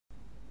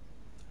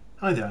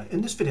Hi there. In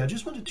this video I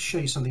just wanted to show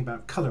you something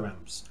about colour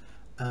ramps,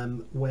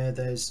 where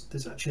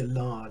there's actually a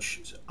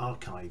large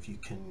archive you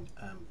can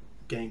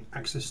gain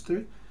access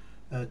to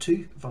via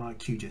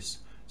QGIS.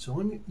 So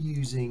I'm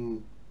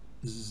using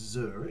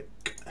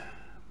Zurich,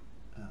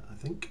 I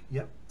think,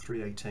 yep,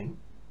 318,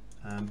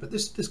 but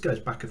this goes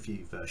back a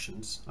few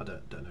versions. I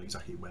don't know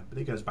exactly when, but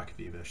it goes back a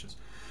few versions.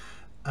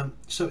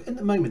 So in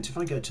the moment, if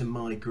I go to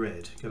my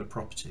grid, go to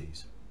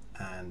properties,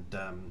 and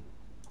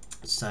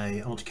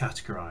say I want to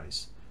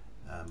categorize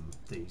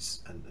these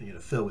and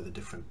fill with a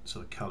different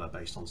sort of color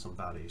based on some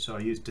value. So I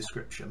use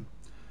description,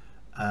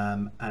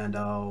 and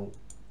I'll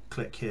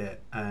click here,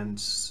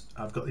 and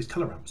I've got these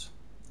color ramps.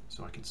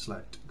 So I can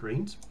select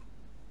greens,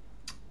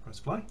 press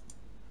apply,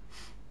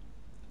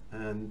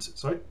 and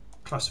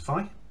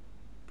classify,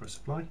 press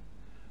apply,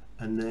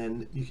 and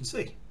then you can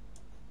see.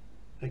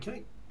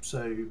 Okay,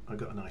 so I've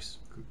got a nice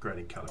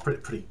grading color,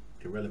 pretty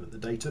irrelevant the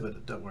data,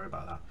 but don't worry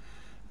about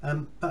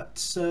that.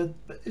 But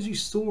as you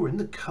saw in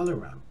the color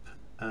ramp,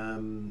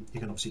 you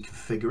can obviously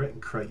configure it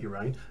and create your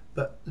own,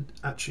 but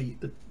actually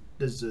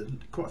there's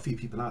quite a few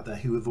people out there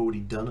who have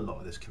already done a lot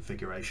of this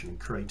configuration and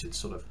created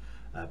sort of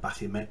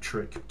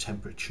bathymetric,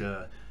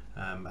 temperature,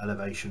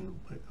 elevation,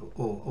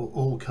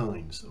 all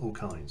kinds.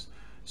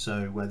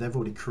 So where they've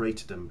already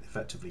created them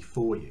effectively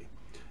for you.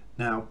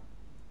 Now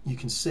you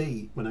can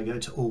see when I go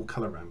to all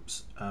color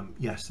ramps,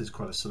 yes, there's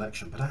quite a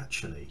selection, but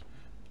actually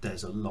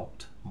there's a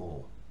lot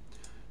more.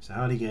 So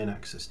how do you gain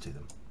access to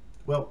them?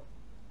 Well,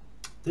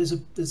 there's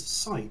a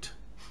site,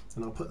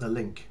 and I'll put the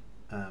link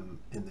in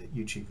the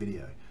YouTube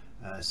video,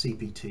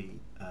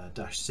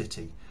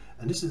 cpt-city,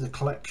 and this is a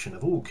collection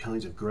of all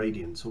kinds of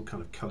gradients, all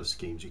kind of color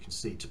schemes. You can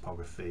see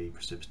topography,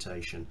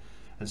 precipitation,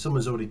 and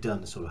someone's already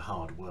done the sort of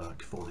hard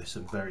work for this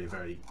and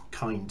very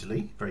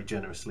kindly, very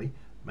generously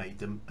made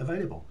them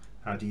available.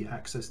 How do you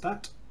access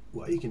that?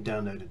 Well, you can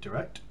download it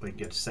direct, or you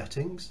can go to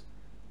settings,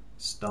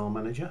 style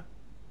manager,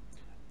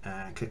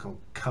 and click on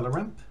color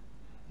ramp,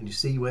 and you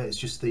see where it's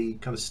just the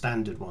kind of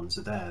standard ones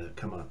are there that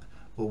come up.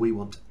 Well, we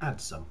want to add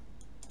some,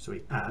 so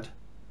we add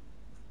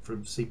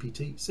from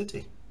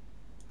cpt-city.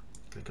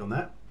 Click on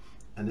that,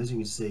 and as you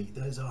can see,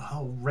 there's a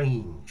whole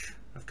range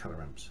of color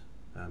ramps.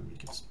 You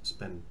can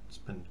spend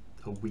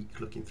a week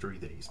looking through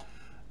these.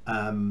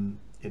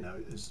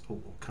 There's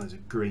all kinds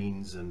of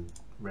greens and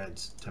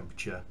reds,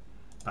 temperature,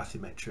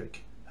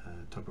 bathymetric,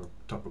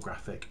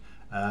 topographic,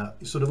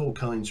 sort of all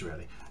kinds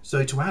really.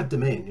 So to add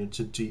them in,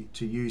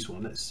 to use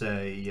one, let's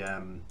say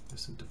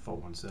there's some default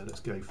ones there.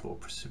 Let's go for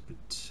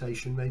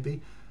precipitation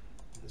maybe.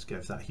 Let's go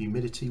for that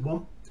humidity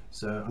one.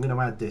 So I'm going to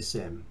add this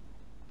in.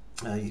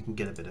 You can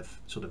get a bit of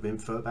sort of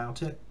info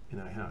about it,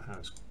 how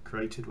it's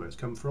created, where it's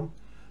come from.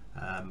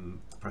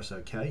 Press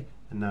OK,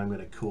 and now I'm going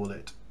to call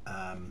it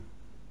I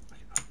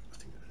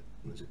think,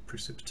 was it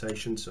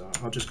precipitation, so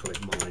I'll just call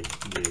it my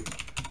new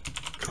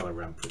color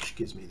ramp, which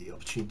gives me the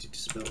opportunity to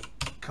spell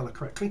color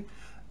correctly.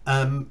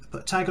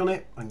 Put a tag on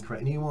it. I can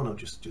create a new one. I'll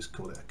just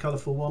call it a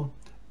colorful one.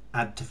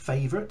 Add to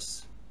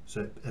favorites,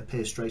 so it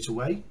appears straight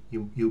away.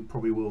 You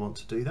probably will want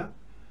to do that.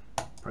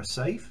 Press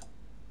save,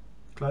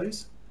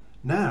 close.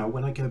 Now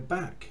when I go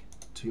back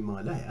to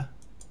my layer,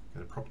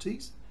 go to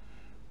properties,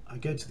 I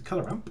go to the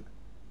color ramp.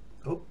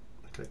 Oh,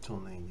 I clicked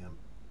on the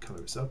color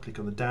itself. Click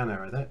on the down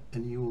arrow there,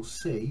 and you will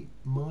see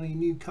my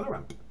new color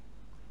ramp,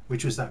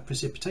 which was that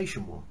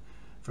precipitation one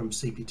from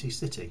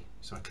cpt-city.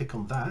 So I click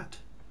on that,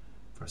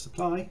 press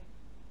apply,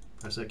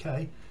 press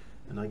OK,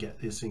 and I get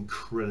this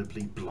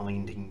incredibly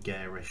blinding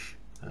garish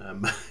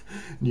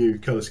new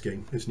color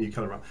scheme, this new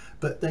color ramp.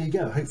 But there you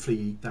go.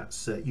 Hopefully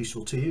that's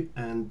useful to you,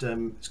 and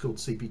it's called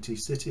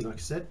cpt-city. Like I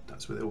said,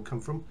 that's where they all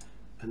come from,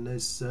 and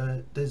there's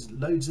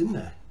loads in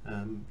there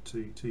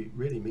to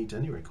really meet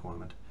any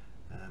requirement,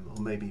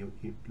 or maybe you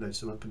load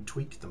some up and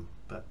tweak them.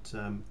 But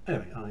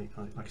anyway,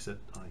 like I said,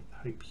 I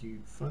hope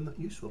you find that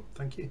useful.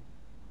 Thank you.